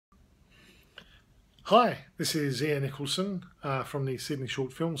Hi, this is Ian Nicholson from the Sydney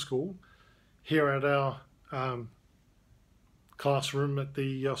Short Film School here at our classroom at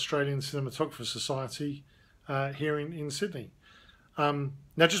the Australian Cinematographers Society here in Sydney. Now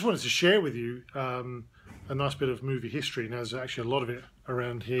I just wanted to share with you a nice bit of movie history. Now there's actually a lot of it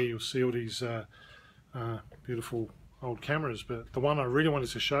around here. You'll see all these beautiful old cameras, but the one I really wanted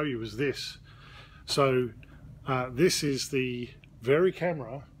to show you was this. So this is the very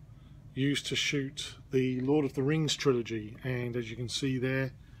camera used to shoot the Lord of the Rings trilogy, and as you can see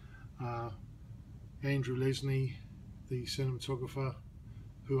there, Andrew Lesnie, the cinematographer,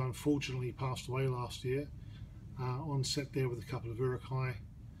 who unfortunately passed away last year, on set there with a couple of Urukai,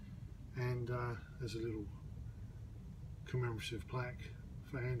 and there's a little commemorative plaque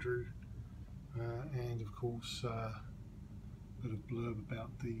for Andrew, and of course a bit of blurb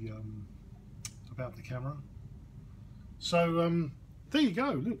about the camera. So there you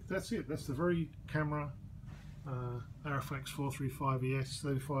go, look, that's it. That's the very camera, Arriflex 435 ES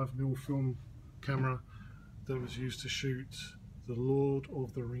 35mm film camera that was used to shoot the Lord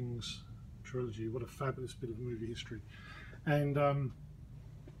of the Rings trilogy. What a fabulous bit of movie history. And there's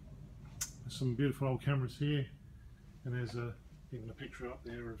some beautiful old cameras here, and there's even a picture up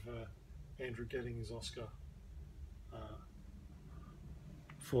there of Andrew getting his Oscar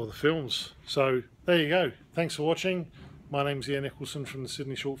for the films. So there you go. Thanks for watching. My name's Ian Nicholson from the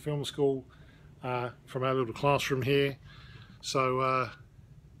Sydney Short Film School, from our little classroom here. So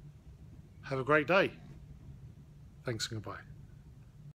have a great day. Thanks and goodbye.